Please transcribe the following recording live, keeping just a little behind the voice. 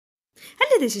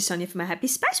Hello, this is Sonja from My Happy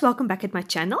Space. Welcome back at my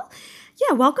channel.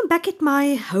 Yeah, welcome back at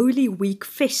my Holy Week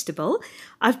festival.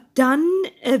 I've done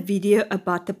a video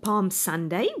about the Palm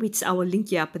Sunday, which I will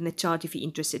link you up in the chart if you're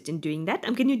interested in doing that.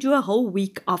 I'm going to do a whole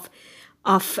week of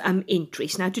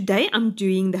entries. Now today I'm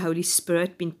doing the Holy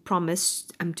Spirit being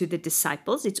promised to the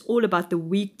disciples. It's all about the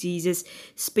week Jesus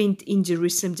spent in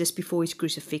Jerusalem just before his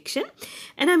crucifixion.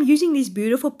 And I'm using these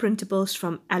beautiful printables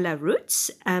from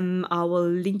Roetz. I will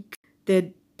link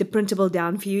the printable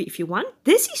down for you if you want.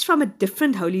 This is from a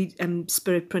different Holy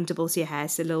Spirit printables he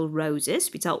has, the little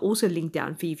roses, which I'll also link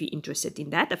down for you if you're interested in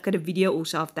that. I've got a video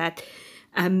also of that,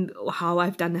 how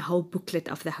I've done a whole booklet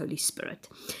of the Holy Spirit.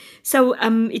 So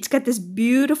it's got this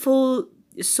beautiful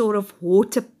sort of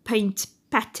water paint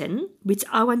pattern, which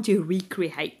I want to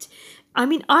recreate. I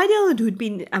mean, ideal, it would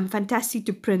be fantastic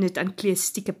to print it on clear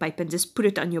sticker paper and just put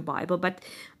it on your Bible. But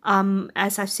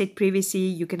as I've said previously,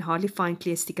 you can hardly find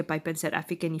clear sticker paper in South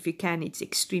Africa. And if you can, it's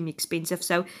extremely expensive.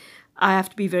 So I have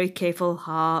to be very careful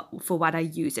for what I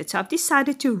use it. So I've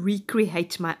decided to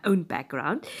recreate my own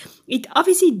background. It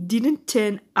obviously didn't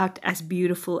turn out as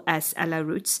beautiful as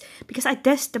Roetz because I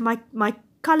tested my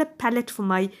color palette for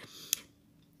my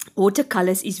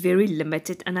watercolors is very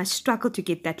limited and I struggle to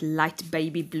get that light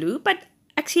baby blue, but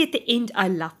actually at the end I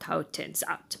loved how it turns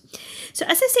out. So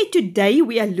as I said, today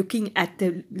we are looking at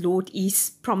the Lord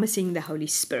is promising the Holy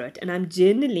Spirit, and I'm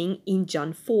journaling in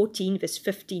John 14 verse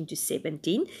 15 to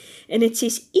 17, and it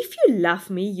says, "If you love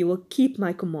me, you will keep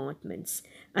my commandments,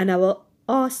 and I will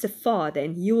ask the Father,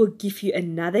 and he will give you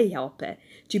another helper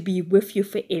to be with you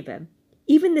forever,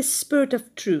 even the Spirit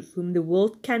of truth, whom the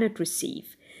world cannot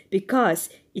receive, because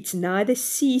it neither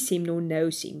sees him nor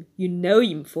knows him. You know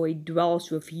him, for he dwells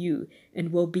with you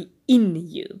and will be in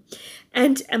you."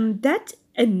 And that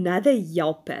another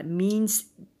helper means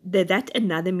that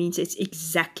another means it's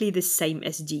exactly the same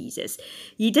as Jesus.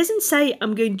 He doesn't say,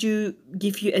 "I'm going to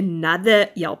give you another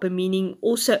helper," meaning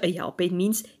also a helper. It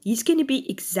means he's going to be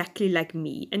exactly like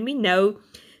me. And we know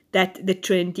that the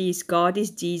Trinity is God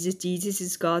is Jesus, Jesus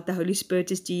is God, the Holy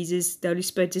Spirit is Jesus, the Holy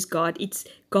Spirit is God. It's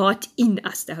God in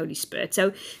us, the Holy Spirit.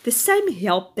 So the same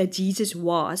help that Jesus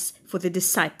was for the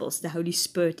disciples, the Holy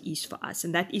Spirit is for us.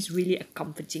 And that is really a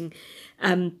comforting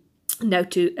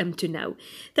note to know.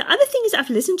 The other thing is I've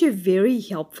listened to a very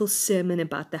helpful sermon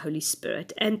about the Holy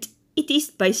Spirit, and it is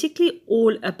basically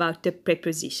all about the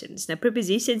prepositions. Now,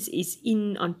 prepositions is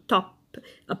in, on top,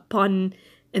 upon,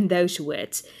 and those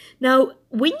words. Now,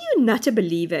 when you're not a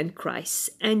believer in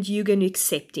Christ and you're going to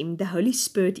accept him, the Holy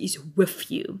Spirit is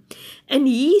with you. And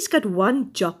he's got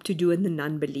one job to do in the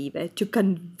non-believer, to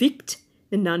convict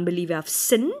the non-believer of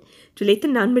sin, to let the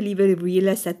non-believer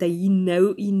realize that he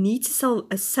needs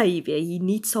a savior, he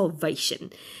needs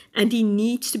salvation, and he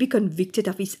needs to be convicted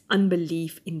of his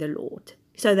unbelief in the Lord.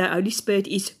 So the Holy Spirit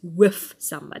is with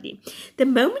somebody. The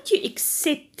moment you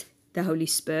accept the Holy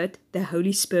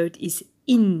Spirit is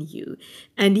in you,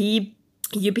 and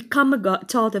you become a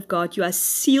child of God. You are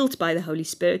sealed by the Holy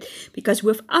Spirit, because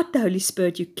without the Holy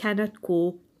Spirit you cannot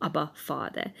call Abba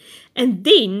Father. And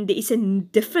then there is a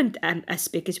different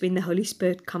aspect, is when the Holy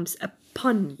Spirit comes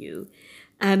upon you.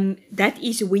 That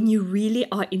is when you really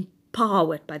are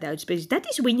empowered by the Holy Spirit. That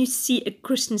is when you see a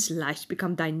Christian's life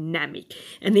become dynamic,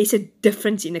 and there's a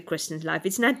difference in a Christian's life.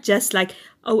 It's not just like,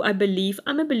 oh, I believe,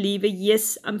 I'm a believer,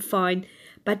 yes, I'm fine.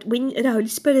 But when the Holy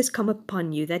Spirit has come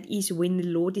upon you, that is when the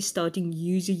Lord is starting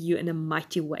using you in a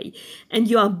mighty way. And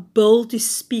you are bold to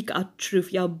speak out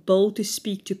truth. You are bold to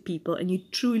speak to people. And you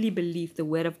truly believe the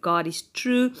word of God is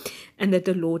true and that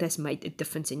the Lord has made a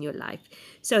difference in your life.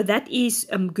 So that is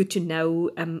good to know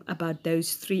about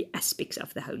those three aspects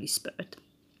of the Holy Spirit.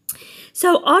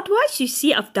 So art-wise, you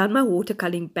see I've done my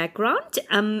watercoloring background.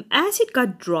 As it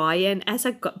got drier and as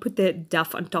I put the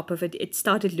duff on top of it, it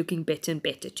started looking better and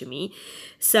better to me.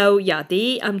 So yeah,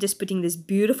 there I'm just putting this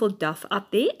beautiful duff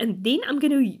up there, and then I'm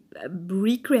going to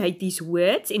recreate these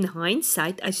words. In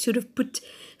hindsight, I sort of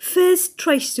first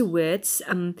trace the words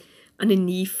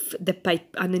underneath the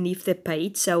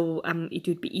page, so it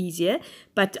would be easier.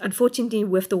 But unfortunately,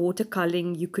 with the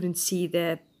watercoloring, you couldn't see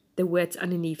the words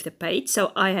underneath the page,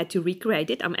 so I had to recreate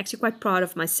it. I'm actually quite proud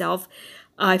of myself.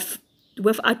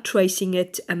 Without tracing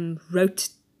it, wrote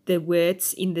the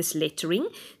words in this lettering.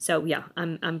 So yeah,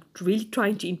 I'm really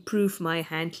trying to improve my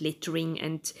hand lettering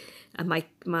and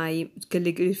my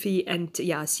calligraphy, and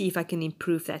yeah, see if I can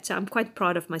improve that. So I'm quite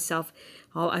proud of myself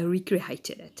how I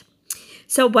recreated it.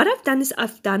 So what I've done is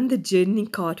I've done the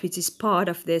journaling card, which is part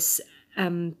of this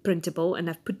printable, and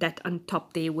I've put that on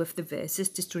top there with the verses,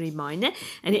 just a reminder.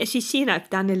 And as you see, I've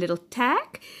done a little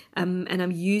tag, and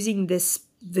I'm using this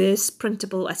verse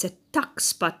printable as a tuck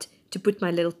spot to put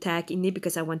my little tag in there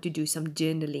because I want to do some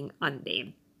journaling on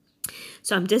there.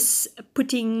 So I'm just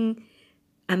putting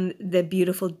the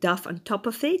beautiful dove on top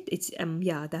of it. It's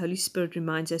the Holy Spirit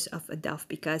reminds us of a dove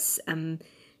because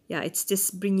it's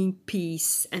just bringing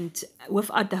peace, and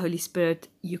without the Holy Spirit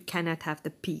you cannot have the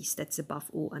peace that's above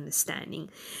all understanding.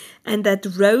 And that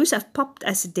rose I've popped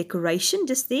as a decoration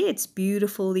just there. It's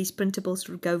beautiful. These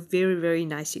printables go very, very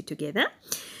nicely together.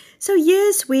 So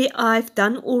here's where I've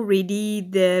done already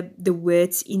the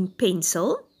words in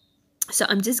pencil. So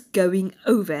I'm just going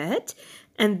over it,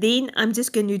 and then I'm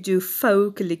just going to do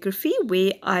faux calligraphy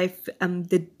where I've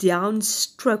the down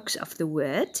strokes of the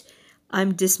word,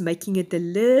 I'm just making it a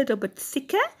little bit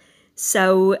thicker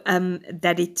so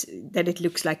that it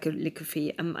looks like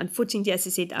calligraphy. Unfortunately, as I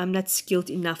said, I'm not skilled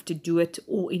enough to do it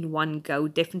all in one go.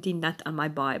 Definitely not on my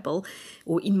Bible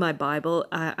or in my Bible.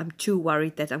 I'm too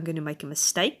worried that I'm going to make a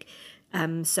mistake.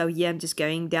 So yeah, I'm just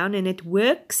going down, and it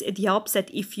works. It helps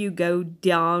that if you go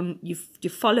down, you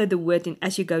follow the word, and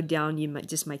as you go down, you might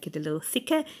just make it a little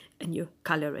thicker and you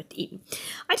color it in.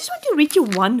 I just want to read you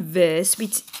one verse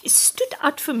which stood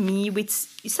out for me, which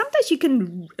sometimes you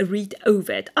can read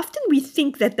over it. Often we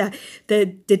think that the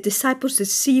disciples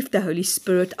received the Holy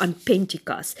Spirit on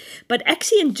Pentecost, but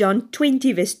actually in John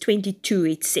 20 verse 22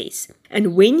 it says,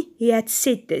 "And when he had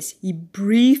said this, he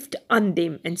breathed on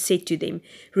them and said to them,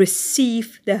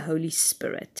 'Receive the Holy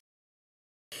Spirit.'"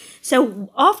 So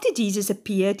after Jesus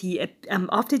appeared,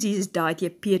 after Jesus died, he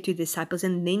appeared to the disciples,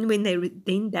 and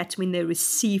then that's when they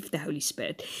received the Holy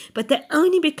Spirit. But they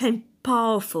only became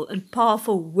powerful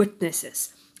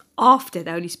witnesses after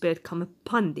the Holy Spirit came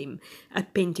upon them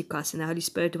at Pentecost, and the Holy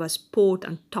Spirit was poured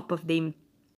on top of them.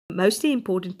 Mostly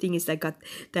important thing is they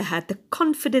had the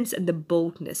confidence and the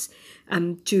boldness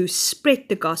to spread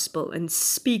the gospel and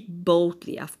speak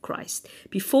boldly of Christ.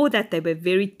 Before that, they were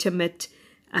very timid.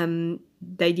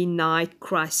 They denied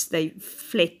Christ. They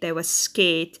fled. They were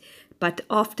scared. But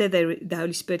after the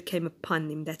Holy Spirit came upon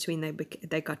them, that's when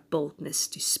they got boldness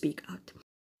to speak out.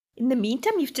 In the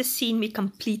meantime, you've just seen me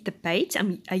complete the page.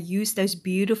 I used those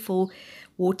beautiful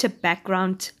water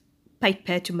background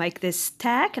paper to make this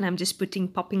tag, and I'm just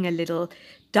popping a little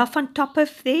dove on top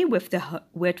of there with the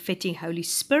word fitting Holy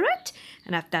Spirit,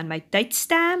 and I've done my date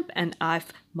stamp and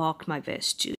I've marked my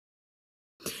verse 2.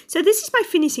 So this is my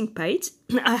finishing page.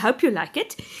 I hope you like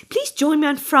it. Please join me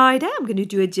on Friday. I'm going to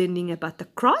do a journaling about the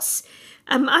cross.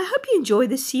 I hope you enjoy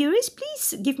the series.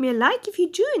 Please give me a like if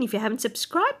you do, and if you haven't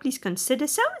subscribed, please consider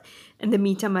so. In the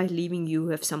meantime, I'm leaving you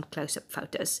with some close-up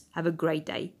photos. Have a great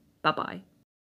day. Bye-bye.